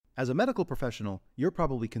As a medical professional, you're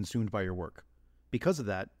probably consumed by your work. Because of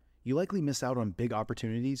that, you likely miss out on big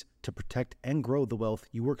opportunities to protect and grow the wealth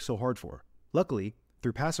you work so hard for. Luckily,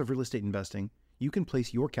 through passive real estate investing, you can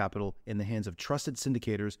place your capital in the hands of trusted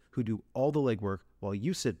syndicators who do all the legwork while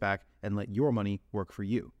you sit back and let your money work for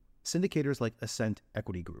you. Syndicators like Ascent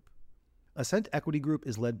Equity Group. Ascent Equity Group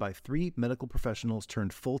is led by 3 medical professionals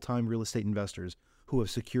turned full-time real estate investors who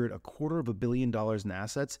have secured $250 million in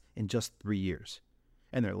assets in just 3 years.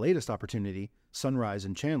 And their latest opportunity, Sunrise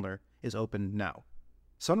in Chandler, is open now.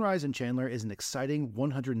 Sunrise in Chandler is an exciting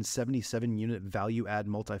 177-unit value-add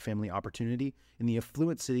multifamily opportunity in the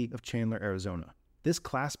affluent city of Chandler, Arizona. This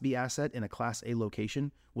Class B asset in a Class A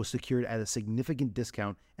location was secured at a significant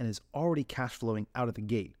discount and is already cash flowing out of the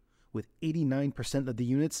gate, with 89% of the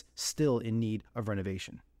units still in need of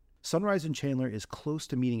renovation. Sunrise in Chandler is close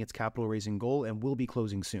to meeting its capital raising goal and will be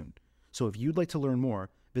closing soon. So if you'd like to learn more,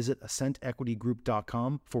 visit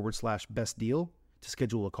ascentequitygroup.com/best deal to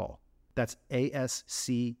schedule a call. That's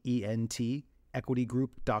ASCENT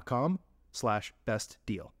equitygroup.com/best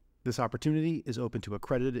deal. This opportunity is open to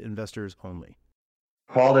accredited investors only.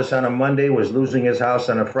 Called us on a Monday, was losing his house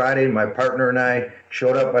on a Friday. My partner and I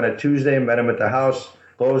showed up on a Tuesday, met him at the house,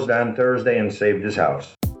 closed on Thursday, and saved his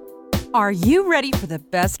house. Are you ready for the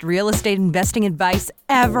best real estate investing advice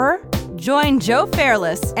ever? Join Joe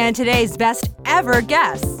Fairless and today's best ever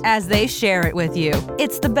guests as they share it with you.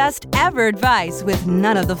 It's the best ever advice with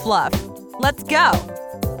none of the fluff. Let's go.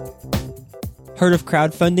 Heard of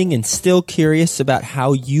crowdfunding and still curious about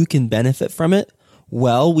how you can benefit from it?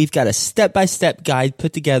 Well, we've got a step-by-step guide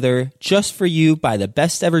put together just for you by the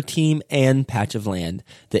Best Ever team and Patch of Land,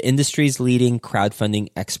 the industry's leading crowdfunding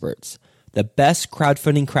experts. The best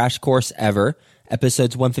crowdfunding crash course ever,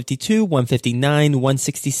 episodes 152, 159,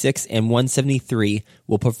 166, and 173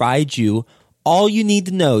 will provide you all you need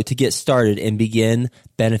to know to get started and begin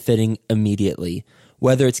benefiting immediately.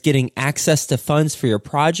 Whether it's getting access to funds for your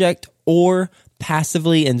project or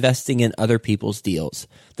passively investing in other people's deals.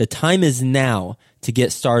 The time is now to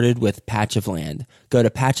get started with Patch of Land. Go to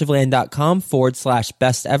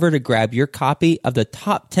patchofland.com/best ever to grab your copy of the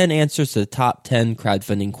top 10 answers to the top 10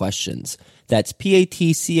 crowdfunding questions. That's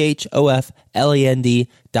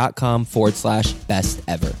patchofland.com/best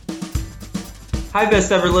ever. Hi,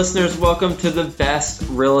 Best Ever listeners. Welcome to the Best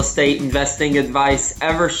Real Estate Investing Advice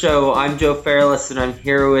Ever show. I'm Joe Fairless, and I'm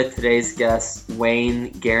here with today's guest,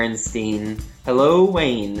 Wayne Gerenstein. Hello,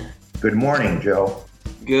 Wayne. Good morning, Joe.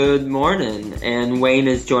 Good morning. And Wayne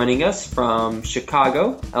is joining us from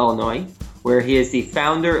Chicago, Illinois, where he is the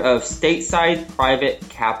founder of Stateside Private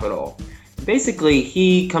Capital. Basically,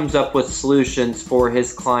 he comes up with solutions for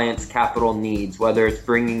his clients' capital needs, whether it's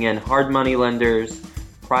bringing in hard money lenders,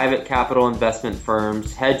 private capital investment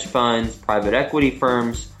firms, hedge funds, private equity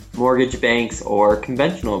firms, mortgage banks, or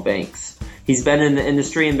conventional banks. He's been in the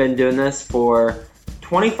industry and been doing this for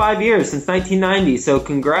 25 years, since 1990. So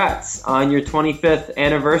congrats on your 25th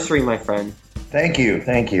anniversary, my friend. Thank you.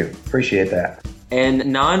 Appreciate that. And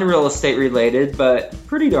non-real estate related, but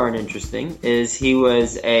pretty darn interesting, is he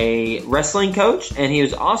was a wrestling coach, and he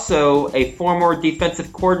was also a former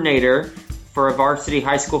defensive coordinator for a varsity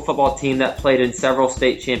high school football team that played in several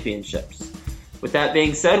state championships. With that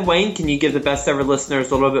being said, Wayne, can you give the Best Ever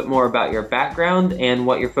listeners a little bit more about your background and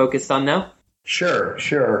what you're focused on now? Sure.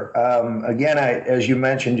 Again, as you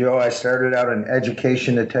mentioned, Joe, I started out in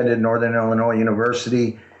education, attended Northern Illinois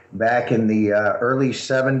University back in the early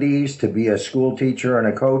 70s to be a school teacher and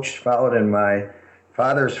a coach, followed in my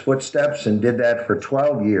father's footsteps and did that for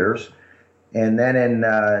 12 years. And then in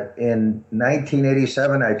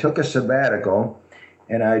 1987, I took a sabbatical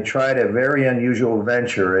and I tried a very unusual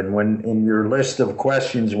venture. And when in your list of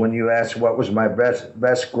questions, when you asked what was my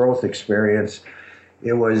best growth experience,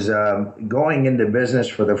 it was going into business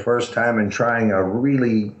for the first time and trying a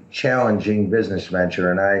really challenging business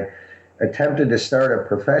venture. And I attempted to start a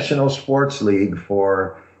professional sports league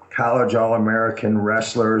for college All-American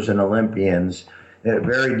wrestlers and Olympians.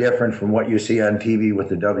 Very different from what you see on TV with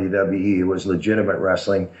the WWE. It was legitimate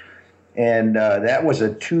wrestling. And that was a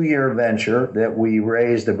 2-year venture that we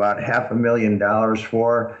raised about $500,000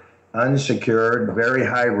 for, unsecured, very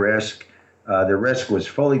high risk. The risk was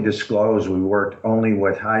fully disclosed. We worked only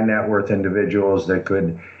with high net worth individuals that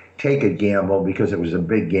could take a gamble because it was a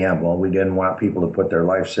big gamble. We didn't want people to put their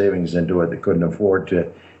life savings into it that couldn't afford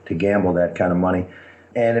to gamble that kind of money.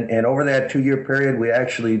 And over that 2-year period, we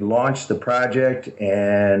actually launched the project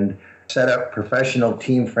and set up professional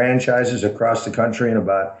team franchises across the country in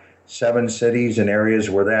about 7 cities and areas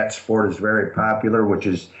where that sport is very popular, which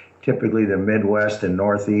is typically the Midwest and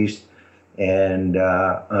Northeast. And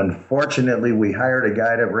unfortunately, we hired a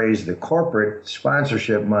guy to raise the corporate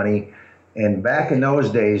sponsorship money. And back in those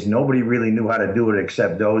days, nobody really knew how to do it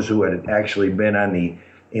except those who had actually been on the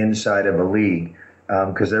inside of a league,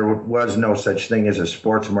 because there was no such thing as a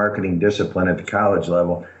sports marketing discipline at the college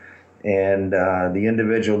level. And the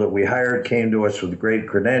individual that we hired came to us with great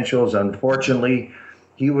credentials. Unfortunately,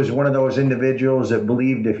 he was one of those individuals that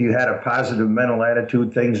believed if you had a positive mental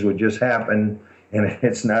attitude, things would just happen. And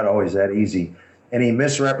it's not always that easy. And he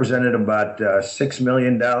misrepresented about $6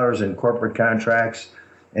 million in corporate contracts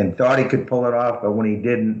and thought he could pull it off. But when he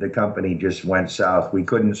didn't, the company just went south. We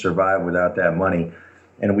couldn't survive without that money.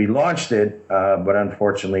 And we launched it, but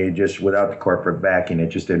unfortunately, just without the corporate backing, it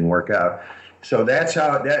just didn't work out. So that's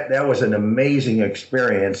how that was an amazing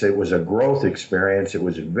experience. It was a growth experience. It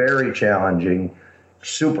was very challenging,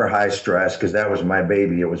 super high stress, because that was my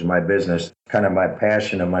baby. It was my business, kind of my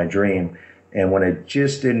passion and my dream. And when it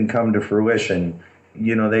just didn't come to fruition,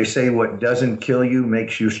 they say what doesn't kill you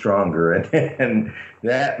makes you stronger. And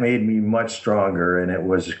that made me much stronger. And it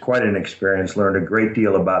was quite an experience, learned a great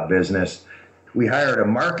deal about business. We hired a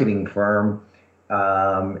marketing firm,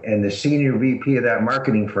 and the senior VP of that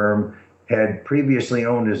marketing firm had previously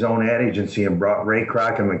owned his own ad agency and brought Ray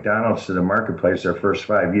Kroc and McDonald's to the marketplace their first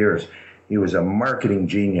 5 years. He was a marketing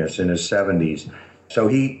genius in his 70s. So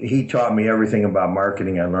he taught me everything about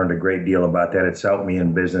marketing. I learned a great deal about that. It's helped me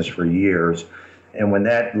in business for years. And when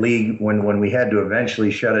that league, when we had to eventually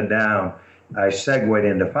shut it down, I segued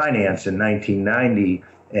into finance in 1990.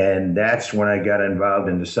 And that's when I got involved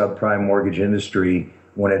in the subprime mortgage industry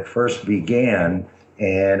when it first began.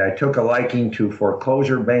 And I took a liking to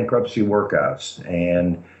foreclosure bankruptcy workouts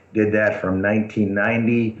and did that from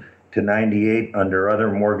 1990 to 98 under other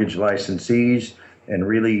mortgage licensees, and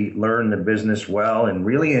really learned the business well and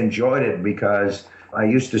really enjoyed it because I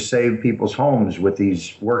used to save people's homes with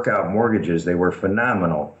these workout mortgages. They were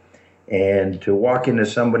phenomenal. And to walk into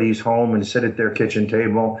somebody's home and sit at their kitchen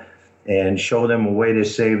table and show them a way to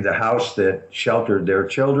save the house that sheltered their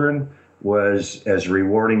children was as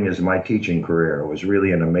rewarding as my teaching career. It was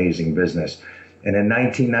really an amazing business. And in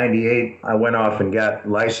 1998, I went off and got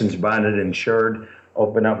licensed, bonded, insured,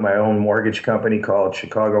 opened up my own mortgage company called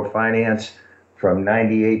Chicago Finance from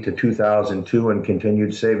 98 to 2002 and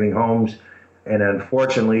continued saving homes. And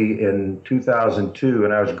unfortunately, in 2002,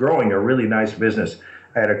 and I was growing a really nice business.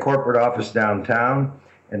 I had a corporate office downtown,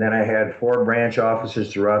 and then I had 4 branch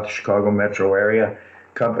offices throughout the Chicago metro area.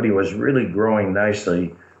 Company was really growing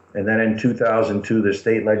nicely. And then in 2002, the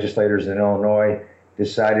state legislators in Illinois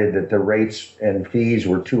decided that the rates and fees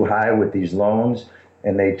were too high with these loans.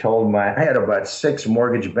 And they told I had about 6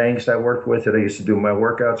 mortgage banks I worked with that I used to do my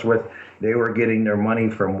workouts with. They were getting their money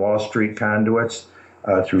from Wall Street conduits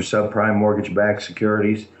through subprime mortgage-backed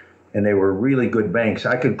securities. And they were really good banks.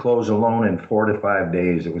 I could close a loan in 4 to 5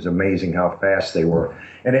 days. It was amazing how fast they were.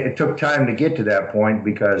 And it took time to get to that point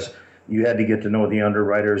because you had to get to know the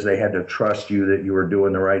underwriters. They had to trust you that you were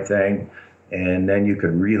doing the right thing. And then you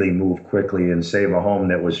could really move quickly and save a home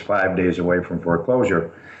that was 5 days away from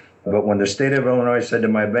foreclosure. But when the state of Illinois said to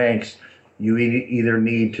my banks, you either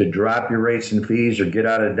need to drop your rates and fees or get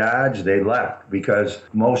out of Dodge, they left because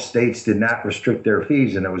most states did not restrict their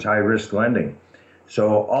fees and it was high-risk lending.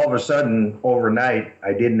 So all of a sudden, overnight,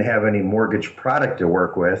 I didn't have any mortgage product to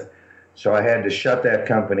work with. So I had to shut that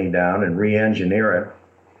company down and re-engineer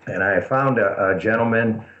it. And I found a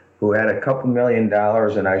gentleman who had a couple $1 million,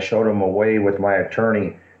 and I showed him a way with my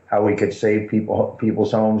attorney how we could save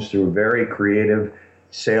people's homes through very creative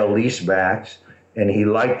sale leasebacks. And he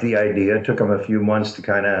liked the idea. It took him a few months to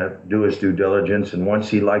kind of do his due diligence. And once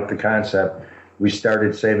he liked the concept, we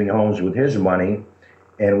started saving homes with his money.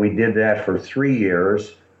 And we did that for 4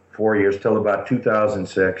 years, till about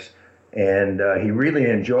 2006. And he really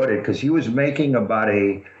enjoyed it because he was making about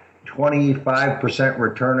a 25%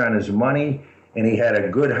 return on his money. And he had a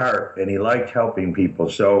good heart and he liked helping people.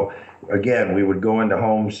 So again, we would go into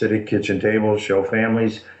homes, sit at kitchen tables, show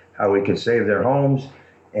families how we could save their homes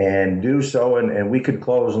and do so. And we could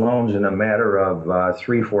close loans in a matter of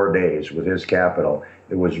 3-4 days with his capital.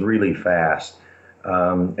 It was really fast.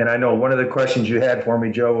 And I know one of the questions you had for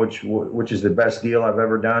me, Joe, which is the best deal I've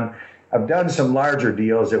ever done. I've done some larger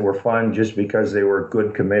deals that were fun just because they were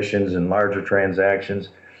good commissions and larger transactions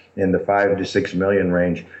in the 5 to 6 million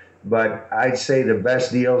range. But I'd say the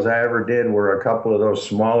best deals I ever did were a couple of those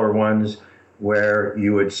smaller ones where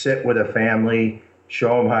you would sit with a family,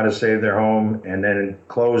 show them how to save their home, and then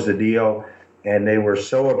close the deal. And they were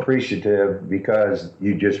so appreciative because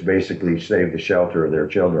you just basically saved the shelter of their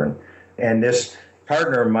children. And this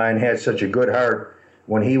partner of mine had such a good heart.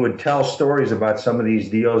 When he would tell stories about some of these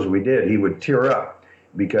deals we did, he would tear up.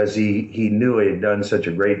 because he knew he had done such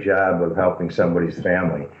a great job of helping somebody's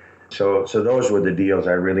family. So those were the deals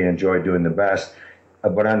I really enjoyed doing the best.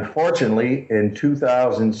 But unfortunately, in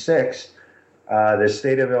 2006, the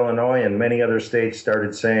state of Illinois and many other states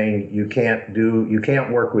started saying you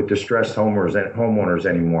can't work with distressed homeowners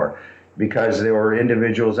anymore, because there were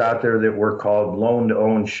individuals out there that were called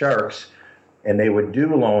loan-to-own sharks, and they would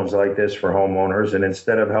do loans like this for homeowners, and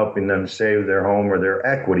instead of helping them save their home or their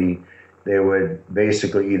equity, they would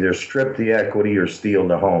basically either strip the equity or steal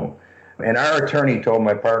the home. And our attorney told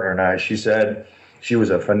my partner and I, she said she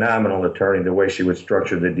was a phenomenal attorney, the way she would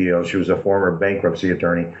structure the deal. She was a former bankruptcy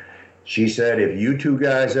attorney. She said, if you two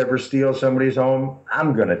guys ever steal somebody's home,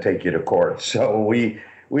 I'm going to take you to court. So we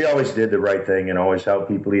always did the right thing and always helped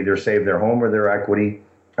people either save their home or their equity.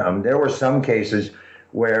 There were some cases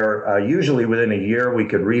where usually within a year we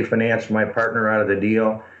could refinance my partner out of the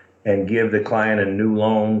deal and give the client a new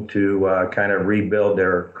loan to kind of rebuild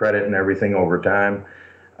their credit and everything over time.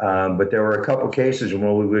 But there were a couple cases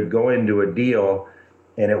when we would go into a deal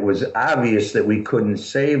and it was obvious that we couldn't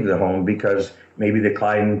save the home because maybe the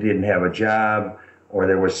client didn't have a job or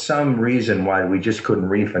there was some reason why we just couldn't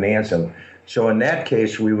refinance them. So in that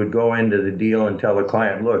case, we would go into the deal and tell the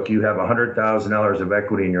client, look, you have $100,000 of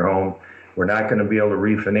equity in your home. We're not going to be able to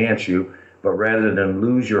refinance you, but rather than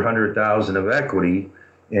lose your $100,000 of equity,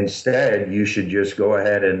 instead, you should just go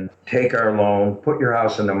ahead and take our loan, put your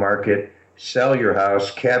house on the market, sell your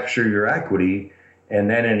house, capture your equity, and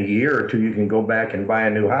then in a year or two, you can go back and buy a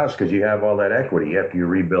new house because you have all that equity after you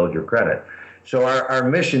rebuild your credit. So our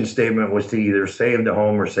mission statement was to either save the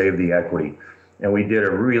home or save the equity. And we did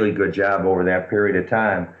a really good job over that period of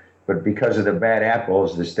time. But because of the bad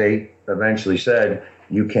apples, the state eventually said,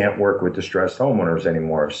 you can't work with distressed homeowners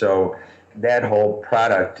anymore. So that whole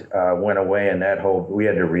product went away, and we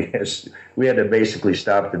had to basically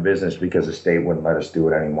stop the business because the state wouldn't let us do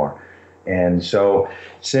it anymore. And so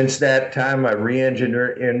since that time, I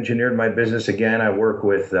engineered my business again. I work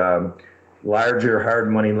with larger hard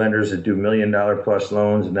money lenders that do $1 million plus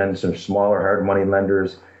loans, and then some smaller hard money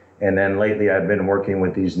lenders. And then lately I've been working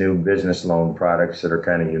with these new business loan products that are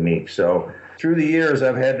kind of unique. So through the years,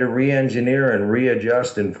 I've had to re-engineer and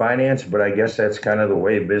readjust in finance, but I guess that's kind of the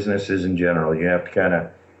way business is in general. You have to kind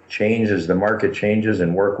of change as the market changes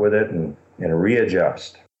and work with it and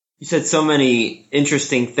readjust. You said so many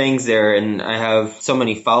interesting things there, and I have so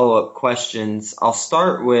many follow-up questions. I'll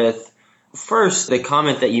start with first, the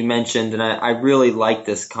comment that you mentioned, and I really like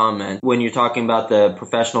this comment, when you're talking about the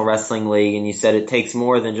professional wrestling league, and you said it takes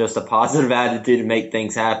more than just a positive attitude to make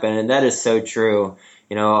things happen, and that is so true.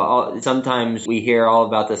 You know, sometimes we hear all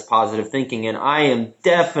about this positive thinking, and I am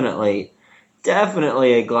definitely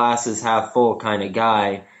a glasses half full kind of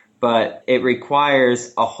guy, but it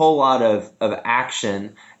requires a whole lot of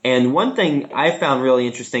action. And one thing I found really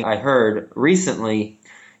interesting I heard recently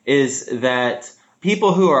is that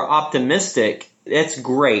people who are optimistic, that's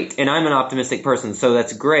great. And I'm an optimistic person, so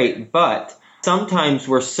that's great. But sometimes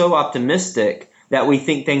we're so optimistic that we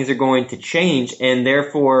think things are going to change, and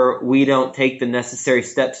therefore we don't take the necessary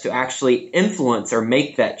steps to actually influence or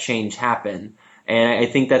make that change happen. And I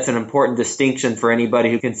think that's an important distinction for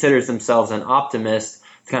anybody who considers themselves an optimist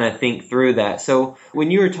to kind of think through that. So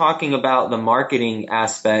when you were talking about the marketing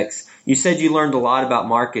aspects, you said you learned a lot about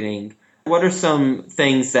marketing. What are some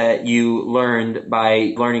things that you learned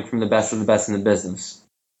by learning from the best of the best in the business?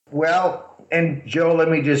 Well, and Joe, let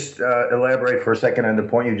me just elaborate for a second on the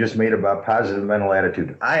point you just made about positive mental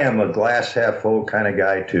attitude. I am a glass half full kind of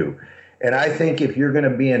guy too. And I think if you're going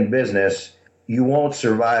to be in business, you won't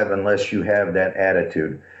survive unless you have that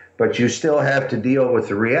attitude. But you still have to deal with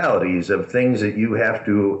the realities of things that you have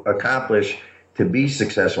to accomplish to be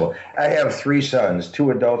successful. I have 3 sons,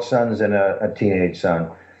 2 adult sons and a teenage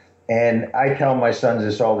son. And I tell my sons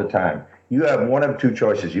this all the time. You have one of 2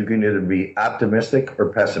 choices. You can either be optimistic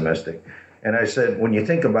or pessimistic. And I said, when you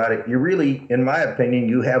think about it, you really, in my opinion,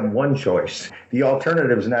 you have one choice. The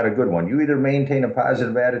alternative is not a good one. You either maintain a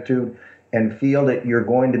positive attitude and feel that you're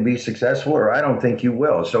going to be successful, or I don't think you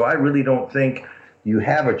will. So I really don't think you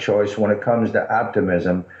have a choice when it comes to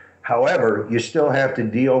optimism. However, you still have to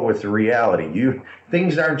deal with the reality.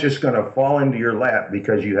 Things aren't just going to fall into your lap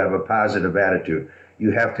because you have a positive attitude.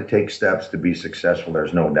 You have to take steps to be successful.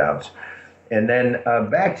 There's no doubts. And then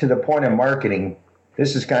back to the point of marketing,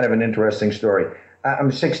 this is kind of an interesting story.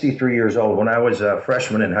 I'm 63 years old. When I was a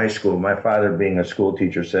freshman in high school, my father, being a school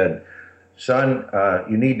teacher, said, son,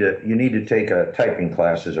 you need to take a typing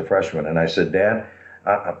class as a freshman. And I said, Dad,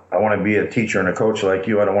 I want to be a teacher and a coach like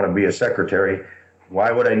you. I don't want to be a secretary.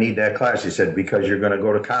 why would I need that class? He said, because you're going to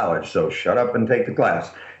go to college, so shut up and take the class.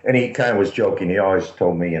 And he kind of was joking. He always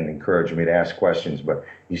told me and encouraged me to ask questions, but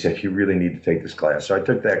he said, you really need to take this class. So I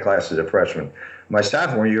took that class as a freshman. My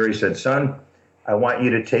sophomore year, he said, son, I want you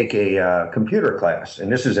to take a computer class.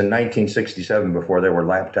 And this is in 1967, before there were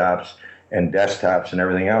laptops and desktops and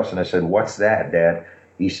everything else. And I said, what's that, Dad?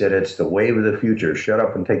 He said, it's the wave of the future. Shut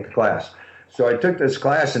up and take the class. So I took this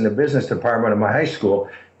class in the business department of my high school,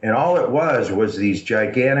 and all it was these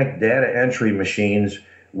gigantic data entry machines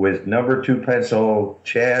with number 2 pencil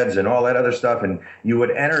CHADs and all that other stuff. And you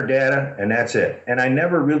would enter data, and that's it. And I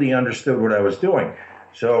never really understood what I was doing.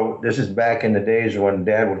 So this is back in the days when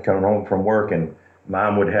Dad would come home from work and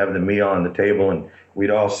Mom would have the meal on the table, and we'd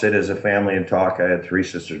all sit as a family and talk. I had 3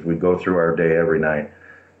 sisters. We'd go through our day every night.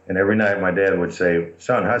 And every night my dad would say,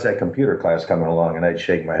 son, how's that computer class coming along? And I'd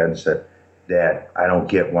shake my head and say, Dad, I don't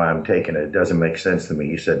get why I'm taking it. It doesn't make sense to me.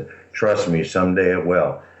 He said, trust me, someday it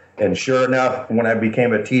will. And sure enough, when I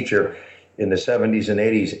became a teacher in the 70s and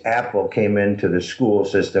 80s, Apple came into the school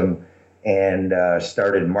system and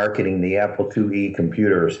started marketing the Apple IIe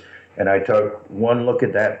computers. And I took one look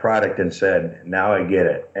at that product and said, now I get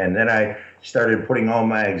it. And then I started putting all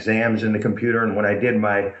my exams in the computer. And when I did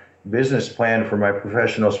my business plan for my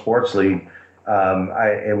professional sports league,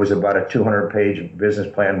 it was about a 200-page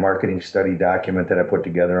business plan marketing study document that I put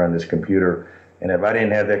together on this computer. And if I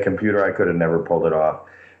didn't have that computer, I could have never pulled it off.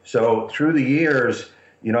 So through the years,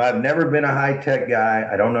 I've never been a high-tech guy.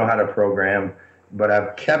 I don't know how to program, but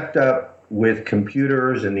I've kept up with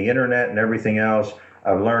computers and the internet and everything else.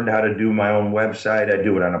 I've learned how to do my own website. I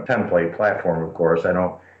do it on a template platform, of course. I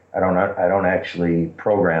don't actually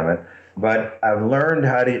program it. But I've learned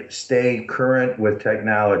how to stay current with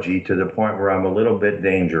technology to the point where I'm a little bit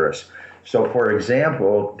dangerous. So, for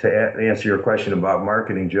example, to answer your question about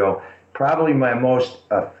marketing, Joe, probably my most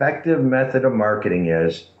effective method of marketing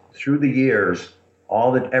is, through the years,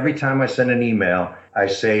 every time I send an email, I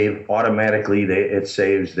save automatically, it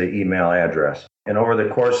saves the email address. And over the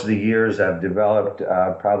course of the years, I've developed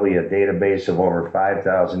probably a database of over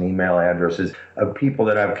 5,000 email addresses of people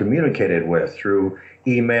that I've communicated with through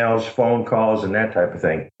emails, phone calls, and that type of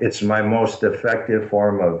thing. It's my most effective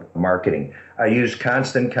form of marketing. I use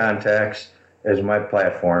Constant Contacts as my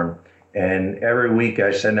platform, and every week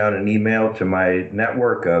I send out an email to my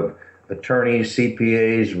network of attorneys,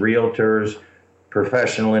 CPAs, realtors,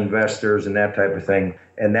 professional investors, and that type of thing.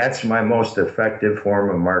 And that's my most effective form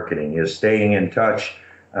of marketing, is staying in touch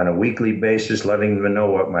on a weekly basis, letting them know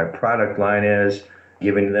what my product line is,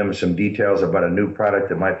 giving them some details about a new product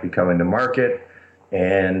that might be coming to market.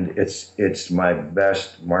 And it's my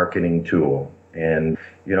best marketing tool. And,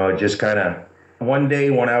 it just kind of, one day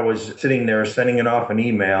when I was sitting there sending it off an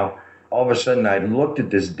email, all of a sudden I looked at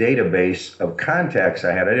this database of contacts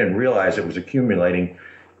I had. I didn't realize it was accumulating.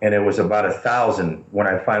 And it was about 1,000 when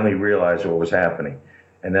I finally realized what was happening.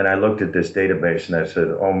 And then I looked at this database and I said,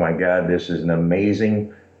 oh my God, this is an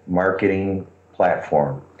amazing marketing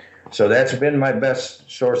platform. So that's been my best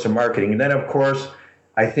source of marketing. And then, of course,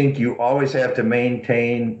 I think you always have to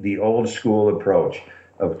maintain the old school approach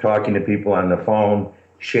of talking to people on the phone,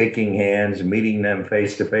 shaking hands, meeting them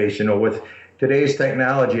face to face. With today's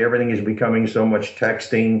technology, everything is becoming so much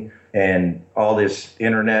texting and all this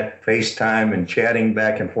internet, FaceTime and chatting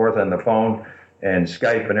back and forth on the phone and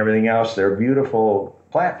Skype and everything else. They're beautiful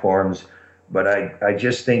platforms, but I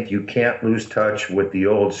just think you can't lose touch with the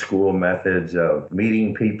old school methods of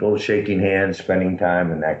meeting people, shaking hands, spending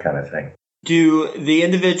time, and that kind of thing. Do the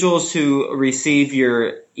individuals who receive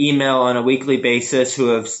your email on a weekly basis, who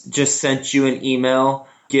have just sent you an email,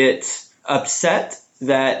 get upset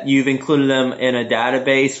that you've included them in a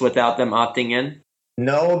database without them opting in?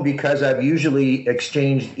 No, because I've usually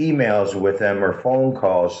exchanged emails with them or phone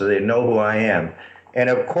calls so they know who I am. And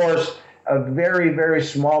of course, a very, very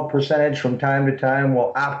small percentage from time to time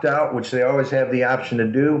will opt out, which they always have the option to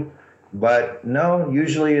do. But no,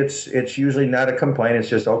 usually it's usually not a complaint. It's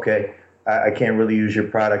just, okay, I can't really use your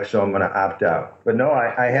product, so I'm going to opt out. But no,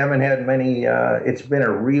 I haven't had many. It's been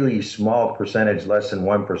a really small percentage, less than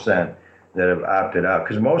 1%, that have opted out.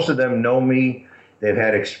 Because most of them know me. They've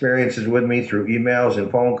had experiences with me through emails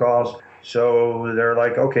and phone calls. So they're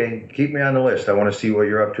like, okay, keep me on the list. I want to see what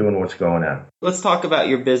you're up to and what's going on. Let's talk about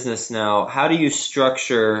your business now. How do you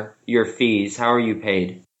structure your fees? How are you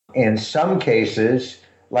paid? In some cases,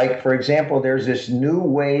 like, for example, there's this new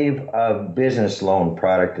wave of business loan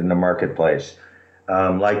product in the marketplace,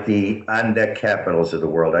 like the On Deck Capitals of the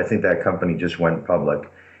world. I think that company just went public.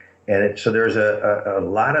 And so there's a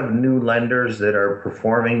lot of new lenders that are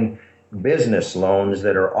performing business loans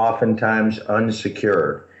that are oftentimes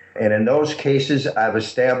unsecured. And in those cases, I've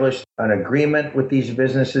established an agreement with these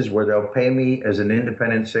businesses where they'll pay me as an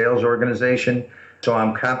independent sales organization. So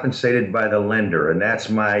I'm compensated by the lender, and that's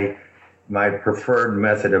my preferred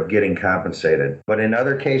method of getting compensated. But in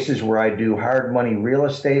other cases where I do hard money real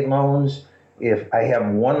estate loans, if I have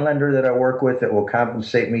one lender that I work with that will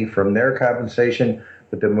compensate me from their compensation,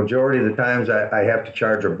 but the majority of the times I have to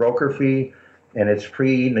charge a broker fee, and it's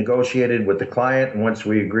pre-negotiated with the client. And once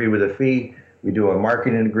we agree with a fee, we do a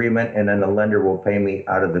marketing agreement, and then the lender will pay me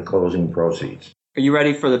out of the closing proceeds. Are you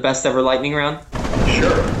ready for the best ever lightning round?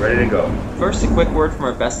 Sure, ready to go. First, a quick word from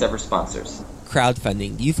our best ever sponsors.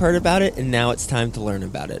 Crowdfunding. You've heard about it, and now it's time to learn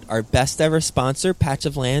about it. Our best ever sponsor, Patch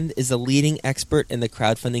of Land, is a leading expert in the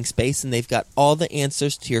crowdfunding space, and they've got all the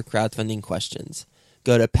answers to your crowdfunding questions.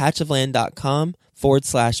 Go to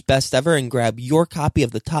patchofland.com/best ever and grab your copy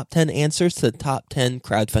of the top 10 answers to the top 10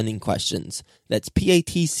 crowdfunding questions. That's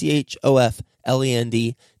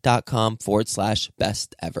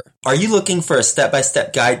patchofland.com/best ever. Are you looking for a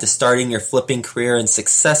step-by-step guide to starting your flipping career and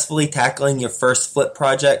successfully tackling your first flip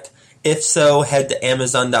project? If so, head to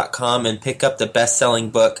Amazon.com and pick up the best-selling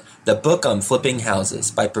book, The Book on Flipping Houses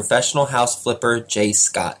by professional house flipper Jay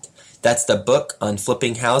Scott. That's The Book on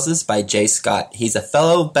Flipping Houses by Jay Scott. He's a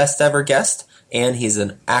fellow best ever guest, and he's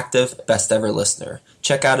an active best ever listener.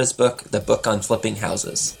 Check out his book, The Book on Flipping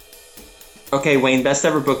Houses. Okay, Wayne, best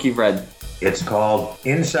ever book you've read. It's called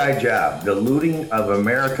Inside Job, The Looting of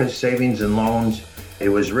America's Savings and Loans. It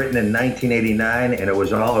was written in 1989, and it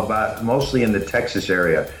was all about, mostly in the Texas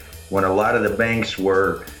area, when a lot of the banks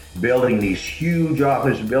were building these huge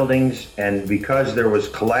office buildings, and because there was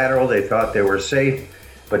collateral, they thought they were safe,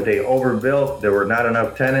 but they overbuilt, there were not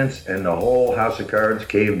enough tenants, and the whole house of cards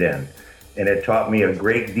caved in. And it taught me a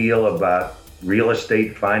great deal about real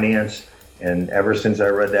estate finance, and ever since I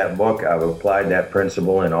read that book, I've applied that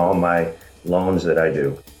principle in all my loans that I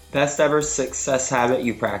do. Best ever success habit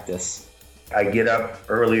you practice. I get up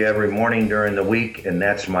early every morning during the week, and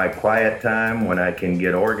that's my quiet time when I can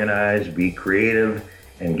get organized, be creative,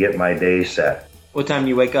 and get my day set. What time do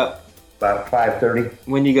you wake up? About 5:30.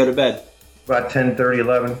 When do you go to bed? About 10:30,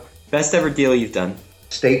 11. Best ever deal you've done.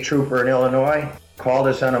 State trooper in Illinois called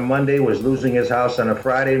us on a Monday, was losing his house on a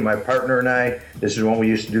Friday. My partner and I, this is when we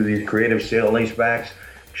used to do these creative sale leasebacks,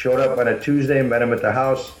 showed up on a Tuesday, met him at the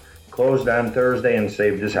house, closed on Thursday, and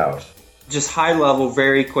saved his house. Just high level,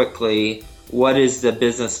 very quickly, what is the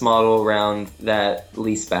business model around that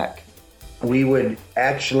leaseback? We would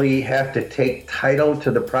actually have to take title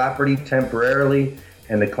to the property temporarily,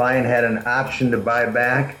 and the client had an option to buy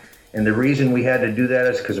back. And the reason we had to do that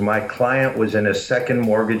is because my client was in a second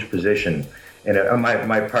mortgage position, and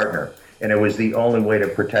my partner, and it was the only way to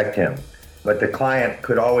protect him. But the client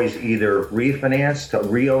could always either refinance to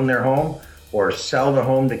re-own their home or sell the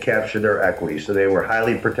home to capture their equity. So they were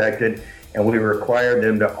highly protected, and we required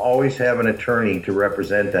them to always have an attorney to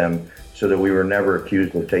represent them so that we were never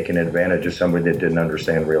accused of taking advantage of somebody that didn't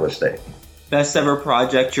understand real estate. Best ever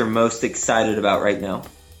project you're most excited about right now?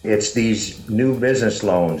 It's these new business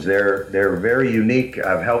loans. They're very unique.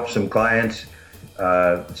 I've helped some clients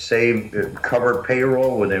cover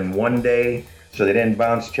payroll within 1 day so they didn't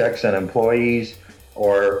bounce checks on employees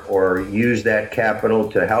or use that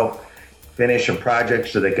capital to help finish a project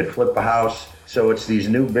so they could flip a house. So it's these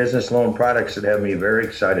new business loan products that have me very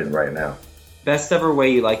excited right now. Best ever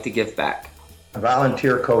way you like to give back?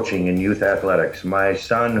 Volunteer coaching in youth athletics. My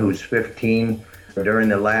son, who's 15, during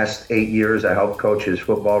the last 8 years, I helped coach his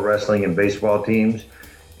football, wrestling, and baseball teams.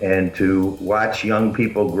 And to watch young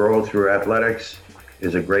people grow through athletics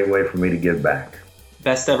is a great way for me to give back.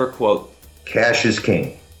 Best ever quote? Cash is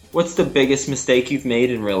king. What's the biggest mistake you've made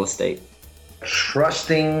in real estate?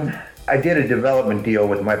 Trusting. I did a development deal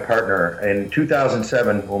with my partner in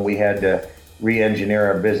 2007 when we had to re-engineer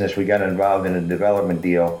our business. We got involved in a development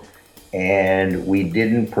deal, and we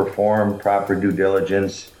didn't perform proper due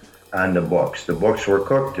diligence on the books. The books were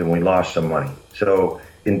cooked, and we lost some money. So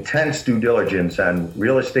intense due diligence on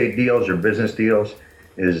real estate deals or business deals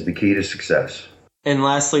is the key to success. And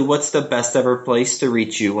lastly, what's the best ever place to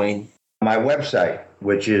reach you, Wayne? My website,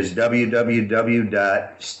 which is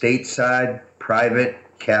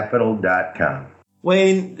www.statesideprivatecapital.com.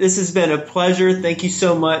 Wayne, this has been a pleasure. Thank you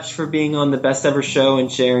so much for being on the Best Ever Show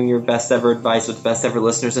and sharing your best ever advice with Best Ever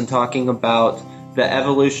listeners and talking about the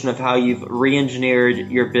evolution of how you've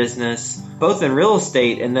re-engineered your business, both in real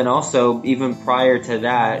estate and then also even prior to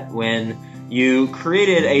that when you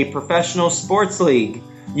created a professional sports league.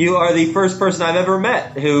 You are the first person I've ever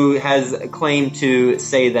met who has claimed to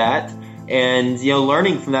say that, and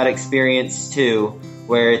learning from that experience too,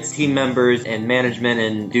 where it's team members and management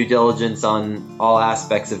and due diligence on all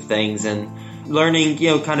aspects of things. And learning,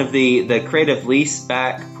 kind of the creative lease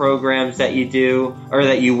back programs that you do, or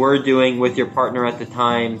that you were doing with your partner at the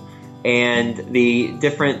time, and the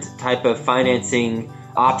different type of financing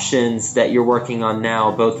options that you're working on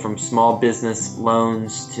now, both from small business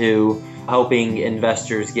loans to helping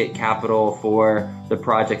investors get capital for the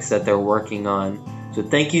projects that they're working on. So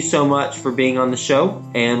thank you so much for being on the show,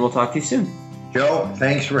 and we'll talk to you soon. Joe,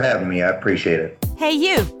 thanks for having me. I appreciate it. Hey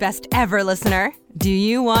you, best ever listener. Do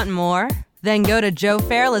you want more? Then go to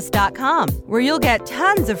joefairless.com, where you'll get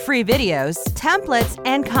tons of free videos, templates,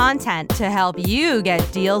 and content to help you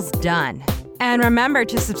get deals done. And remember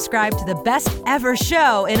to subscribe to the Best Ever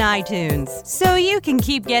Show in iTunes, so you can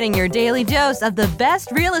keep getting your daily dose of the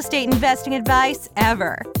best real estate investing advice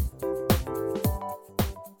ever.